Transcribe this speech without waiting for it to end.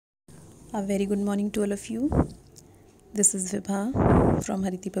A very good morning to all of you. This is Vibha from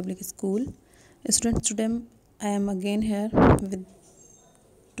Hariti Public School. Students, today I am again here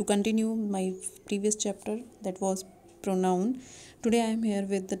to continue my previous chapter, that was pronoun. Today I am here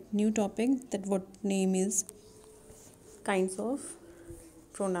with the new topic, that what name is kinds of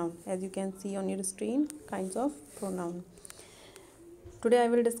pronoun. As you can see on your screen, kinds of pronoun. Today I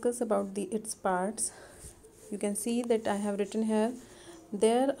will discuss about its parts. You can see that I have written here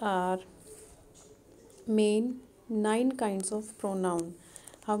there are main 9 kinds of pronoun.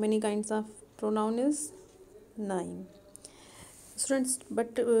 How many kinds of pronoun is 9? Students,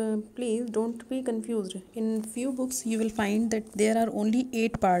 but please don't be confused. In few books you will find that there are only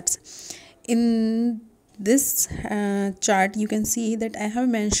 8 parts. In this chart you can see that I have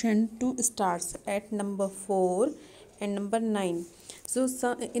mentioned 2 stars at number 4 and number 9. So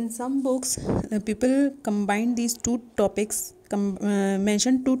in some books people combine these two topics,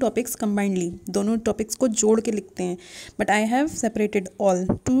 mention 2 topics combinedly. दोनों topics को जोड़ के लिखते हैं, but I have separated all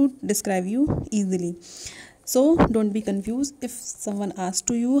to describe you easily. So don't be confused. If someone asks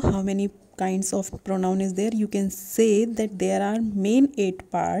to you how many kinds of pronoun is there, you can say that there are main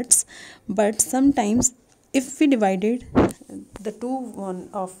 8 parts, but sometimes if we divided the two, one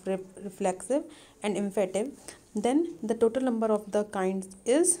of reflexive and emphatic, then the total number of the kinds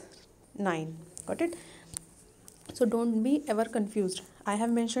is 9. Got it? So don't be ever confused. I have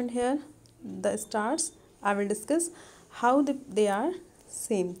mentioned here the stars. I will discuss how they are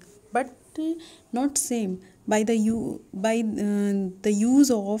same, but not same. By the use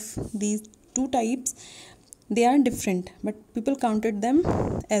of these 2 types, they are different, but people counted them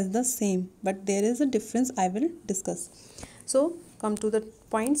as the same, but there is a difference I will discuss. So come to the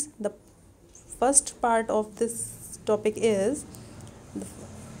points. The first part of this topic is the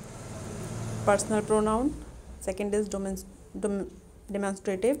personal pronoun, second is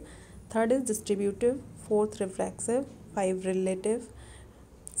demonstrative, third is distributive, fourth reflexive, 5 relative,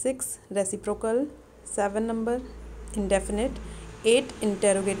 6 reciprocal, 7 number indefinite, 8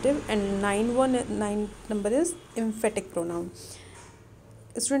 interrogative, and 9 number is emphatic pronoun.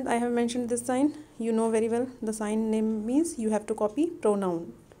 Student, I have mentioned this sign. You know very well the sign name means you have to copy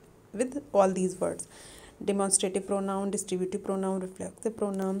pronoun with all these words: demonstrative pronoun, distributive pronoun, reflexive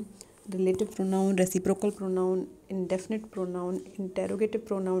pronoun, relative pronoun, reciprocal pronoun, indefinite pronoun, interrogative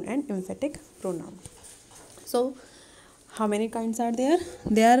pronoun, and emphatic pronoun. So how many kinds are there?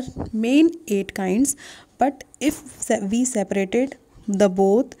 There are main 8 kinds, but if we separated the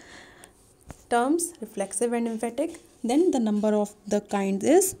both terms, reflexive and emphatic, then the number of the kinds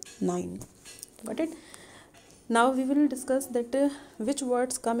is 9. Got it? Now we will discuss that which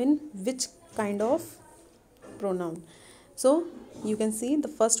words come in which kind of pronoun. So you can see the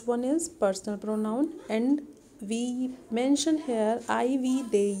first one is personal pronoun, and we mention here I, we,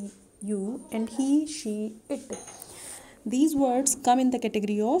 they, you, and he, she, it. These words come in the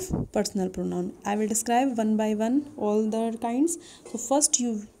category of personal pronoun. I will describe one by one all the kinds. So first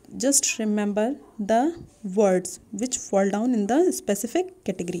you just remember the words which fall down in the specific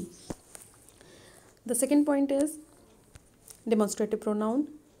category. The second point is demonstrative pronoun.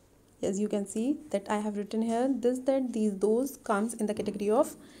 As you can see that I have written here those comes in the category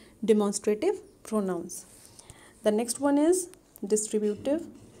of demonstrative pronouns. The next one is distributive.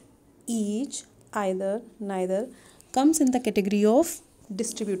 Each, either, neither comes in the category of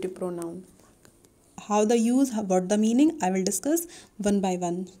distributive pronoun. How the use, what the meaning, I will discuss one by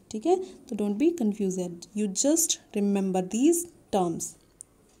one. Okay? So don't be confused. You just remember these terms.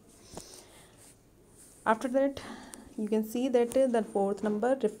 After that, you can see that the fourth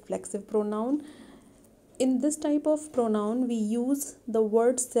number, reflexive pronoun. In this type of pronoun, we use the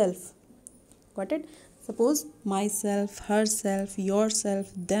word self. Got it? Suppose myself, herself,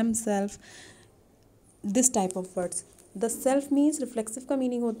 yourself, themself. This type of words. The self means reflexive का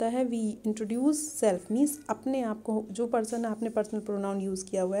meaning होता है we introduce self means अपने आप को, जो person आपने personal pronoun use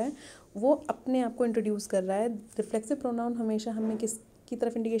किया हुआ है वो अपने आप को introduce कर रहा है. Reflexive pronoun हमेशा हमें किस की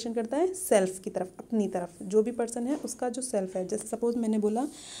तरफ इंडिकेशन करता है? सेल्फ की तरफ, अपनी तरफ. जो भी पर्सन है उसका जो सेल्फ है, जैसे सपोज मैंने बोला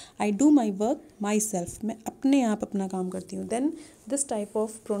I do my work my self, मैं अपने आप अपना काम करती हूँ, then this type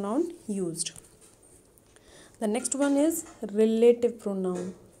of pronoun used. The next one is relative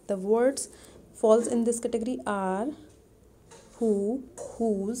pronoun. The words falls in this category are who,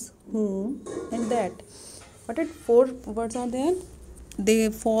 whose, whom, and that. What it 4 words are there? They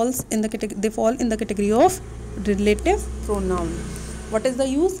fall in the category of relative pronoun. What is the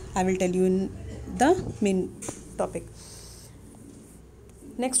use? I will tell you in the main topic.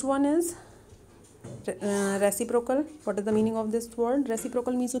 Next one is reciprocal. What is the meaning of this word?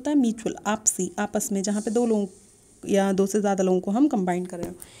 Reciprocal means होता है mutual, आपसी, आपस में, जहाँ पे 2 लोगों या 2 से ज़्यादा लोगों को हम combine कर रहे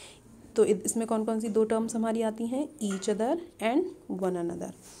हो. तो इसमें कौन कौन सी दो टर्म्स हमारी आती हैं, each other and one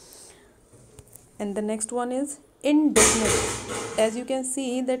another. And the next one is indefinite. As you can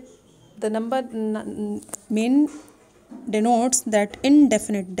see that the number main denotes that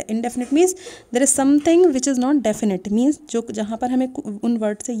indefinite. Indefinite means there is something which is not definite. Means जो जहाँ पर हमें उन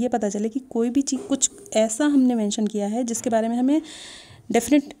word से ये पता चले कि कोई भी चीज़ कुछ ऐसा हमने मेंशन किया है जिसके बारे में हमें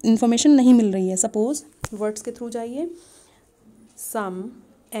डेफिनेट इन्फॉर्मेशन नहीं मिल रही है. सपोज वर्ड्स के थ्रू जाइए, some,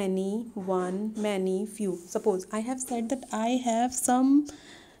 any, one, many, few. Suppose I have said that I have some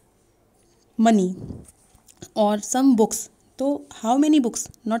money or some books. So how many books?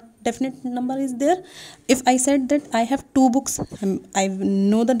 Not definite number is there. If I said that I have 2 books, I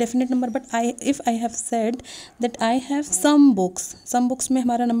know the definite number. But if I have said that I have some books में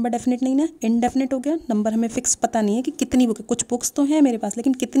हमारा number definite नहीं ना, indefinite हो गया. Number हमें fix पता नहीं है कि कितनी बुक है. कुछ बुक्स तो हैं मेरे पास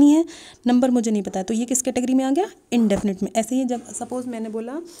लेकिन कितनी है नंबर मुझे नहीं पता है. तो ये किस कैटेगरी में आ गया, इनडेफिनेट में. ऐसे ही जब सपोज मैंने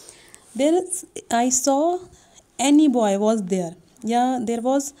बोला there I saw any boy was there, या there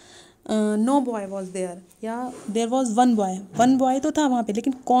was no boy was there, या देयर वॉज वन बॉय तो था वहाँ पे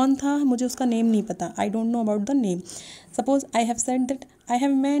लेकिन कौन था मुझे उसका नेम नहीं पता. I don't know about the name. Suppose I have said that I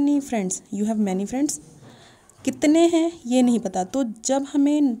have many friends, you have many friends. कितने हैं ये नहीं पता. तो जब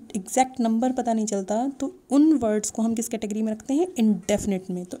हमें एग्जैक्ट नंबर पता नहीं चलता तो उन वर्ड्स को हम किस कैटेगरी में रखते हैं, इनडेफिनेट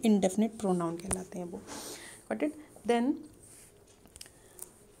में. तो इनडेफिनेट प्रोनाउन कहलाते हैं वो. Got it. Then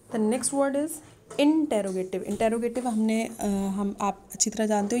the next word is interrogative. Interrogative हम आप अच्छी तरह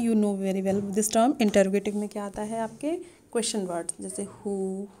जानते हो, you know very well this term. Interrogative में क्या आता है, आपके क्वेश्चन वर्ड्स जैसे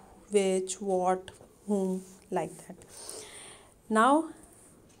who, which, what, whom, like that. Now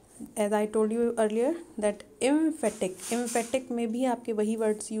as I told you earlier that emphatic में भी आपके वही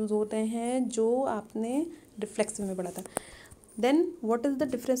वर्ड्स यूज़ होते हैं जो आपने रिफ्लेक्सिव में पढ़ा था. Then what is the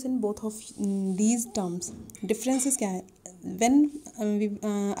difference in both of these terms? Differences क्या है? When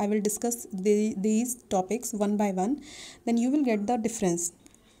I will discuss these topics one by one, then you will get the difference.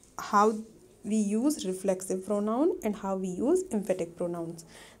 How we use reflexive pronoun and how we use emphatic pronouns.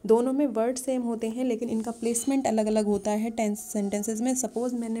 दोनों में word same होते हैं लेकिन इनका placement अलग अलग होता है टेंस सेंटेंसेस में.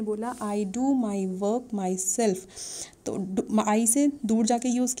 सपोज मैंने बोला I do my work my self, तो आई से दूर जाके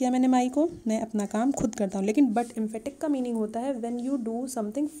यूज़ किया मैंने माई को, मैं अपना काम खुद करता हूँ. लेकिन बट एम्फेटिक का मीनिंग होता है when you do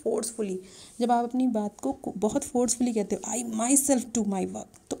something forcefully, जब आप अपनी बात को बहुत फोर्सफुली कहते हो. आई my self do my work,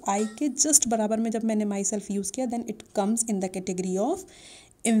 तो आई के जस्ट बराबर में जब मैंने माई सेल्फ यूज़ किया then it comes in the category of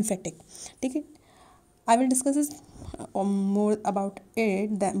emphatic. ठीक है. I will discuss this more about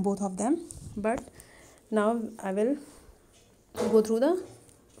it than both of them, but now I will go through the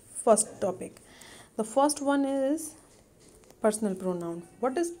first topic. The first one is personal pronoun.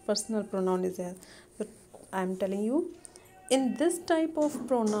 What is personal pronoun is here? So I am telling you, in this type of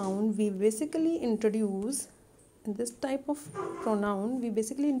pronoun we basically introduce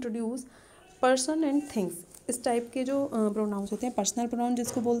person and things. इस type के जो pronounce होते हैं personal pronoun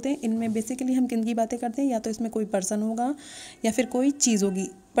जिसको बोलते हैं, इनमें basically हम किन की बातें करते हैं, या तो इसमें कोई पर्सन होगा या फिर कोई चीज़ होगी.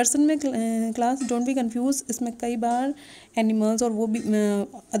 पर्सन में क्लास डोंट बी कंफ्यूज, इसमें कई बार एनिमल्स और वो भी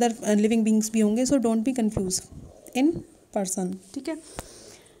अदर लिविंग बींग्स भी होंगे. So don't be confuse in person. ठीक है.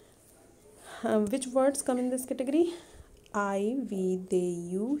 विच words come in this category? I, we,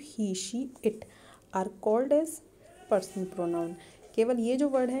 they, you, he, she, it are called as personal pronoun. केवल ये जो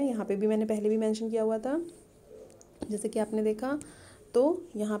वर्ड है यहाँ पे भी मैंने पहले भी मेंशन किया हुआ था, जैसे कि आपने देखा. तो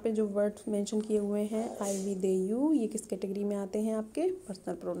यहाँ पे जो वर्ड मेंशन किए हुए हैं आई, वी, दे, यू, ये किस कैटेगरी में आते हैं, आपके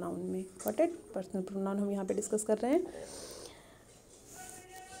पर्सनल प्रोनाउन में. Got it. पर्सनल प्रोनाउन हम यहाँ पे डिस्कस कर रहे हैं.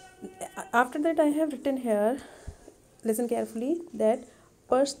 After that I have written hair, listen carefully, that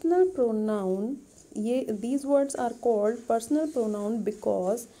personal pronoun, ये these words are called personal pronoun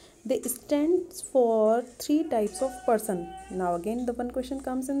because they stands for 3 types of person. Now again the one question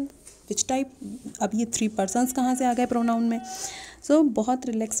comes in, which type? अब ये 3 persons कहाँ से आ गए pronoun में? So बहुत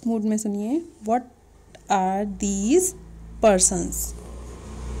relax mood में सुनिए. What are these persons?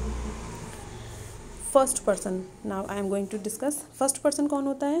 First person. Now I am going to discuss. First person कौन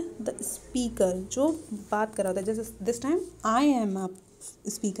होता है? द स्पीकर, जो बात कर रहा होता है. जैसे दिस टाइम आई एम आप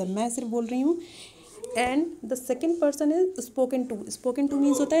स्पीकर, मैं सिर्फ बोल रही हूँ. And the second person is spoken to. Spoken two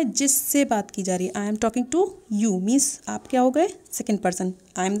means होता है जिससे बात की जा रही है. I am talking to you means आप क्या हो गए, second person.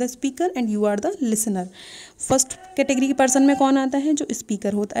 I am the speaker and you are the listener. First category के पर्सन में कौन आता है? जो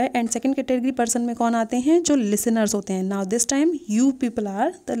स्पीकर होता है. एंड सेकेंड कैटेगरी पर्सन में कौन आते हैं? जो लिसनर्स होते हैं. Now this time you people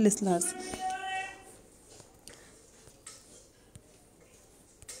are the listeners.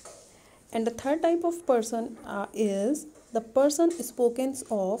 And the third type of person is the person spoken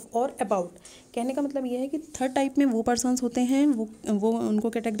of और अबाउट। कहने का मतलब ये है कि थर्ड टाइप में वो पर्सन्स होते हैं, वो उनको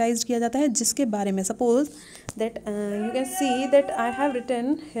कैटेगराइज किया जाता है जिसके बारे में, suppose that you can see that I have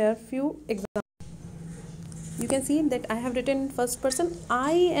written hair few example. You can see that I have written first person,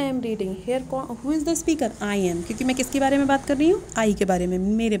 I am reading here. Who is the speaker? I am, क्योंकि मैं किसके बारे में बात कर रही हूँ, I के बारे में,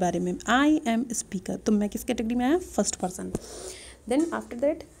 मेरे बारे में। I am speaker, तो मैं किस कैटेगरी में आया, first person. Then after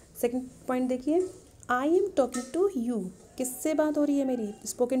that second point देखिए, I am talking to you, किससे बात हो रही है मेरी,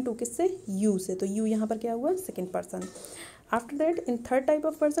 स्पोकन टू किससे, you से, तो you यहाँ पर क्या हुआ, second person. After that in third type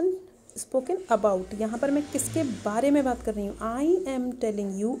of person spoken about, यहाँ पर मैं किसके बारे में बात कर रही हूँ, I am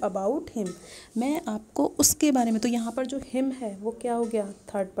telling you about him, मैं आपको उसके बारे में, तो यहाँ पर जो हिम है वो क्या हो गया,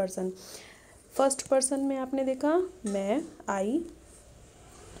 थर्ड पर्सन। फर्स्ट पर्सन में आपने देखा मैं, आई,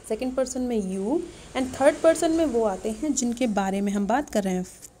 सेकंड पर्सन में यू, एंड थर्ड पर्सन में वो आते हैं जिनके बारे में हम बात कर रहे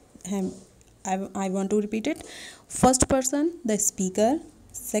हैं। I want to repeat it, first person the speaker,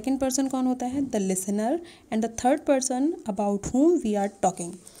 second person कौन होता है, the listener, and the third person about whom we are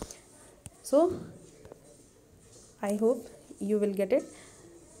talking. So I hope you will get it.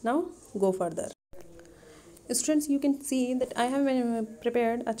 Now go further. Students, you can see that I have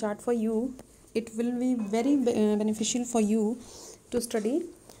prepared a chart for you. It will be very beneficial for you to study.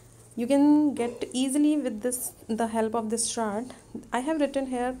 You can get easily with this, the help of this chart. I have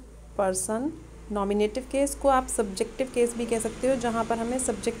written here person, nominative case को आप subjective case भी कह सकते हो, जहाँ पर हमें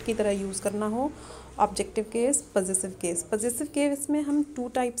subject की तरह यूज़ करना हो। Objective case, possessive case. Possessive case में हम टू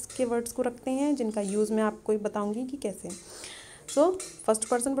टाइप्स के वर्ड्स को रखते हैं जिनका यूज़ मैं आपको बताऊंगी कि कैसे। सो फर्स्ट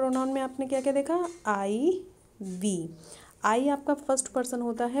पर्सन प्रोनाउन में आपने क्या क्या देखा, आई, वी। आई आपका फर्स्ट पर्सन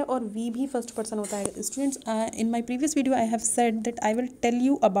होता है और वी भी फर्स्ट पर्सन होता है। Students, in my previous video I have said that I will tell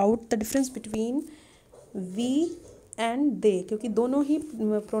you about the difference between we and they, क्योंकि दोनों ही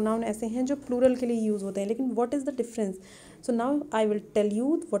प्रोनाउन ऐसे हैं जो प्लूरल के लिए यूज़ होते हैं, लेकिन what is the difference. So now I will tell you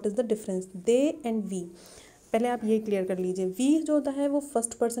what is the difference, they and we. पहले आप ये क्लियर कर लीजिए, वी जो होता है वो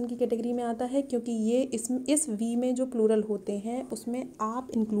फर्स्ट पर्सन की कैटेगरी में आता है, क्योंकि ये इस वी में जो प्लूरल होते हैं उसमें आप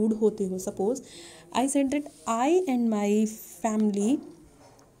इंक्लूड होते हो। Suppose I said that I and my family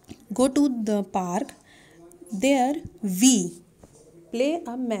go to the park, there we play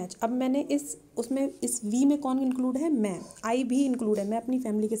a match. अब मैंने इस वी में कौन इंक्लूड है, मैं, आई भी इंक्लूड है, मैं अपनी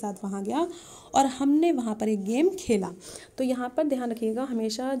फैमिली के साथ वहाँ गया और हमने वहाँ पर एक गेम खेला। तो यहाँ पर ध्यान रखिएगा,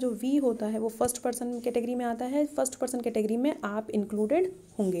 हमेशा जो वी होता है वो फर्स्ट पर्सन कैटेगरी में आता है, फर्स्ट पर्सन कैटेगरी में आप इंक्लूडेड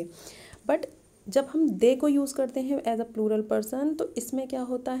होंगे। बट जब हम दे को यूज़ करते हैं एज अ प्लूरल पर्सन, तो इसमें क्या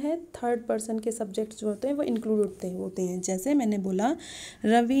होता है, थर्ड पर्सन के सब्जेक्ट जो होते हैं वो इंक्लूड होते हैं। जैसे मैंने बोला,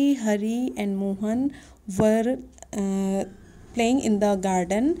 रवि, हरी and Mohan were playing in the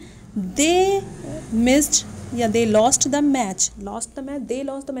garden, they missed या they lost the match. They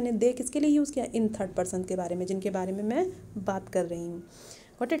lost, तो मैंने दे किसके लिए यूज़ किया, इन थर्ड पर्सन के बारे में, जिनके बारे में मैं बात कर रही हूँ।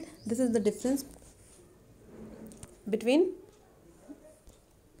 Got it, this is the difference between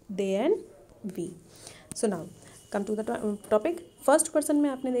they and we. So now come to the topic. First person में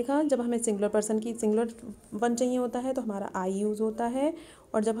आपने देखा, जब हमें सिंगुलर पर्सन की सिंगुलर वन चाहिए होता है तो हमारा आई यूज़ होता है,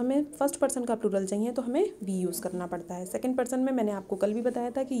 और जब हमें फर्स्ट पर्सन का प्लूरल चाहिए तो हमें वी यूज़ करना पड़ता है। सेकंड पर्सन में मैंने आपको कल भी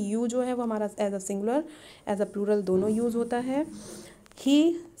बताया था कि यू जो है वो हमारा as a singular as a plural दोनों यूज़ होता है।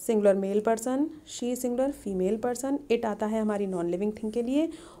 ही singular male person, she singular female person, it आता है हमारी नॉन लिविंग थिंग के लिए,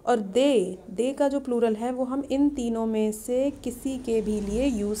 और दे का जो प्लूरल है वो हम इन तीनों में से किसी के भी लिए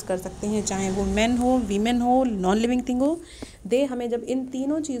यूज़ कर सकते हैं, चाहे वो मैन हो, वीमेन हो, नॉन लिविंग थिंग हो। दे, हमें जब इन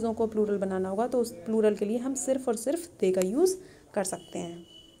तीनों चीज़ों को प्लूरल बनाना होगा तो उस प्लूरल के लिए हम सिर्फ और सिर्फ दे का यूज़ कर सकते हैं।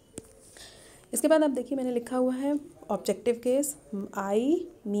 इसके बाद आप देखिए, मैंने लिखा हुआ है ऑब्जेक्टिव केस, आई,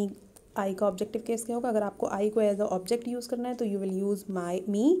 मी। आई का ऑब्जेक्टिव केस क्या होगा, अगर आपको आई को एज अ ऑब्जेक्ट यूज़ करना है तो you will use my,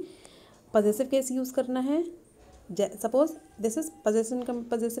 me. Possessive case use करना है, सपोज दिस इज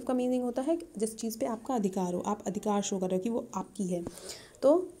पजेसिव का मीनिंग होता है जिस चीज़ पे आपका अधिकार हो, आप अधिकार शो कर रहे हो कि वो आपकी है,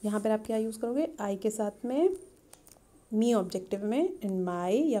 तो यहाँ पर आप क्या यूज़ करोगे, आई के साथ में मी ऑब्जेक्टिव में, एंड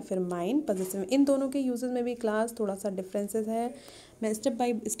माई या फिर माइन पजेसिव में। इन दोनों के यूजेस में भी क्लास थोड़ा सा डिफरेंसेस है, मैं स्टेप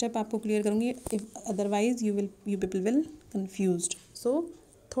बाय स्टेप आपको क्लियर करूँगी, if otherwise you people will confused. सो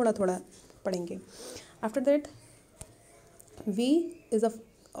थोड़ा थोड़ा पढ़ेंगे। After that V is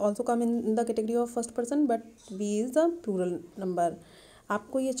also come in the category of first person, but V is a plural number.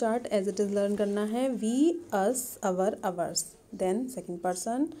 आपको ये chart as it is learn करना है, we, us, our, hours. Then second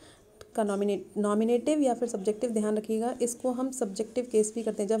person का nominative या फिर subjective, ध्यान रखिएगा, इसको हम सब्जेक्टिव केस भी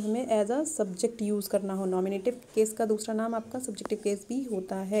करते हैं जब हमें एज अ सब्जेक्ट यूज़ करना हो। नॉमिनेटिव केस का दूसरा नाम आपका सब्जेक्टिव केस भी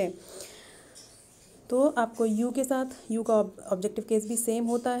होता है। तो आपको यू के साथ, यू का ऑब्जेक्टिव केस भी सेम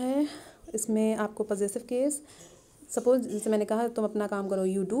होता है, इसमें आपको पजेसिव केस, सपोज जैसे मैंने कहा तुम अपना काम करो,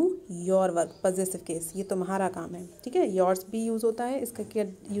 you do your work, possessive case, ये तुम्हारा काम है, ठीक है। योर्स भी यूज़ होता है, इसका क्या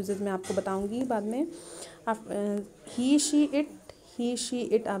यूजेज मैं आपको बताऊंगी बाद में। आप ही शी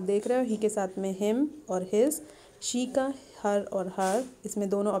इट आप देख रहे हो, ही के साथ में हिम और हिज, शी का हर और हर, इसमें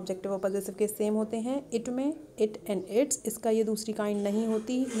दोनों ऑब्जेक्टिव और पॉजेसिव केस सेम होते हैं। इट में इट एंड इट्स, इसका ये दूसरी काइंड नहीं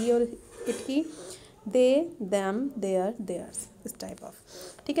होती ही और इट की, दे देम देयर देयर्स, इस टाइप ऑफ,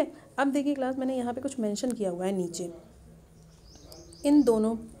 ठीक है। अब देखिए क्लास, मैंने यहाँ पे कुछ मेंशन किया हुआ है नीचे, इन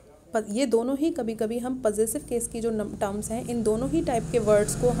दोनों ये दोनों ही कभी कभी हम पॉजेसिव केस की जो टर्म्स हैं, इन दोनों ही टाइप के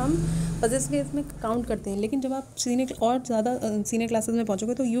वर्ड्स को हम पॉजेसिव केस में काउंट करते हैं। लेकिन जब आप सीनियर और ज़्यादा सीनियर क्लासेस में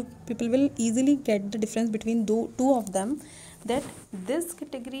पहुँचोगे तो you people will easily get the difference between two of them, that this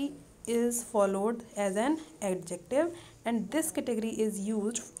category is followed as an adjective and this category is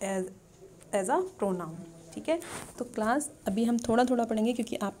use as a pronoun, ठीक है। तो क्लास अभी हम थोड़ा थोड़ा पढ़ेंगे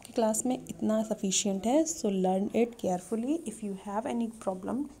क्योंकि आपकी क्लास में इतना सफिशिएंट है। So learn it carefully. If you have any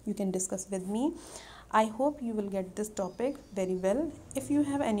problem you can discuss with me. I hope you will get this topic very well. If you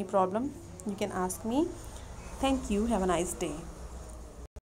have any problem you can ask me. Thank you. Have a nice day.